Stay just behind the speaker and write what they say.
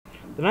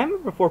The Nightmare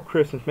Before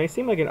Christmas may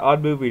seem like an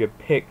odd movie to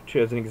pick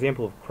as an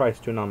example of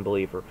Christ to a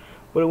non-believer,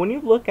 but when you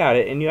look at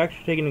it and you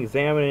actually take and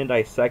examine it and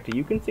dissect it,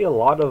 you can see a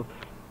lot of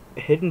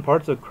hidden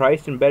parts of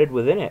Christ embedded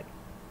within it.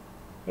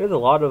 There's a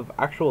lot of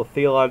actual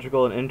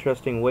theological and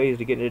interesting ways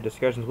to get into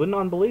discussions with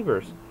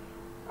non-believers,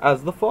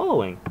 as the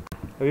following.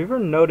 Have you ever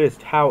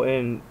noticed how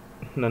in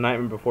The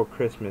Nightmare Before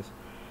Christmas,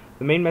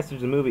 the main message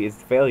of the movie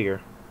is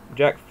failure?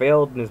 Jack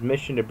failed in his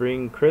mission to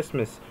bring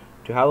Christmas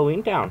to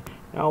Halloween Town.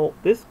 Now,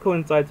 this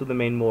coincides with the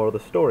main moral of the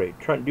story.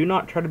 Do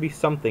not try to be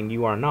something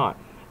you are not.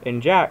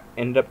 And Jack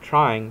ended up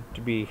trying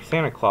to be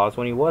Santa Claus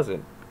when he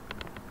wasn't.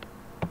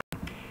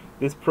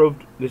 This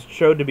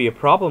showed to be a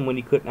problem when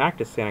he couldn't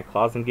act as Santa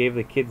Claus and gave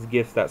the kids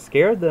gifts that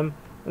scared them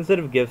instead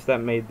of gifts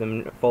that made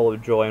them full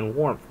of joy and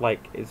warmth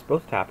like is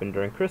supposed to happen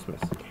during Christmas.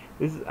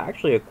 This is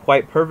actually a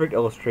quite perfect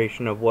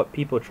illustration of what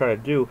people try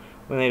to do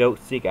when they don't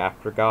seek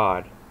after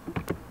God.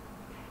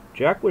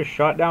 Jack was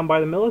shot down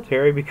by the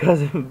military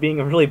because of being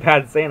a really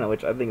bad Santa,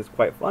 which I think is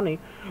quite funny,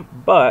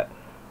 but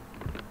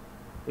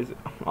it's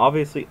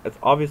obviously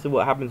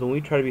what happens when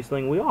we try to be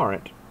something we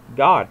aren't.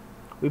 God.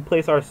 We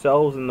place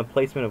ourselves in the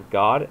placement of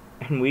God,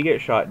 and we get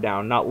shot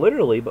down, not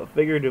literally, but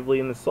figuratively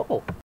in the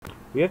soul.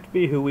 We have to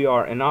be who we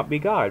are and not be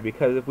God,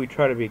 because if we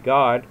try to be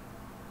God,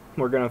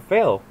 we're going to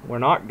fail. We're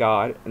not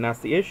God, and that's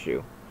the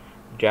issue.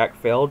 Jack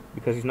failed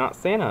because he's not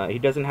Santa. He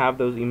doesn't have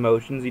those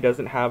emotions. He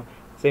doesn't have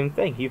the same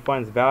thing. He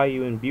finds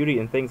value and beauty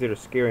in things that are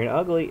scary and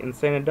ugly, and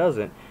Santa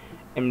doesn't.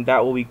 And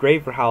that will be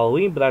great for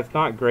Halloween, but that's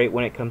not great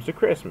when it comes to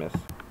Christmas.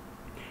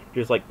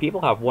 Just like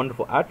people have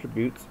wonderful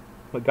attributes,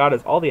 but God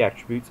has all the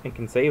attributes and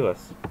can save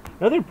us.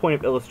 Another point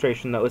of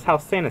illustration, though, is how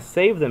Santa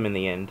saved them in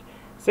the end.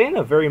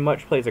 Santa very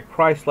much plays a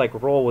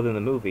Christ-like role within the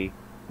movie.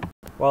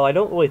 While I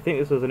don't really think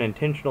this was an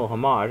intentional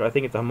homage, I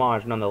think it's a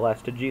homage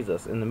nonetheless to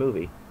Jesus in the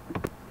movie.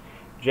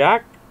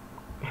 Jack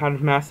had a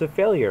massive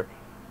failure.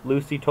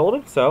 Lucy told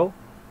him so.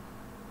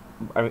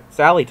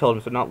 Sally told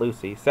him so, not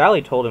Lucy.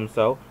 Sally told him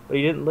so, but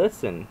he didn't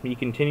listen. He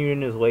continued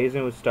in his ways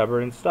and was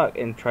stubborn and stuck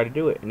and tried to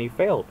do it, and he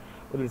failed.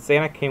 But then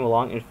Santa came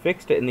along and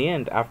fixed it in the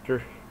end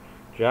after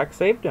Jack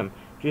saved him.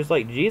 Just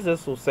like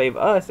Jesus will save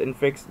us and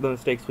fix the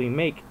mistakes we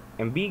make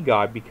and be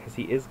God because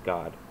he is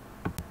God.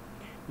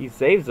 He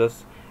saves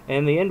us, and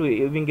in the end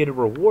we even get a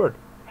reward.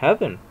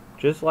 Heaven.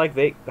 Just like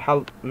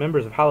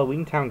members of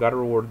Halloween Town got a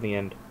reward in the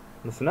end.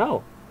 Listen,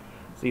 no.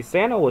 See,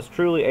 Santa was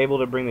truly able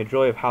to bring the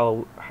joy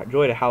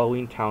to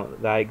Halloween Town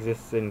that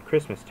exists in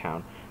Christmas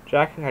Town.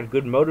 Jack had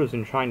good motives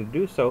in trying to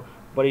do so,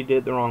 but he did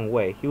it the wrong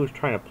way. He was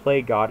trying to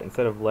play God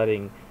instead of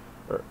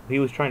he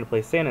was trying to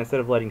play Santa instead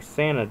of letting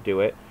Santa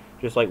do it,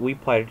 just like we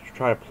try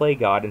to play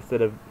God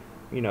instead of,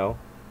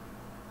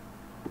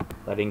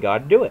 letting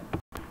God do it.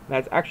 And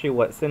that's actually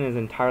what sin is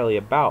entirely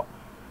about.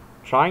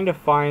 Trying to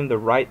find the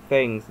right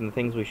things and the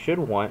things we should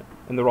want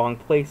in the wrong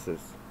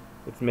places.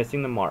 It's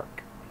missing the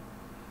mark.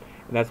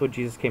 And that's what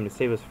Jesus came to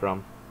save us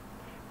from.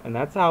 And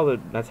that's how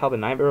the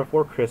Nightmare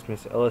Before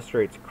Christmas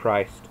illustrates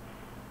Christ.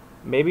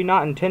 Maybe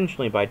not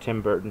intentionally by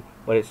Tim Burton,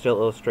 but it still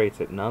illustrates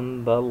it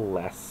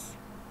nonetheless.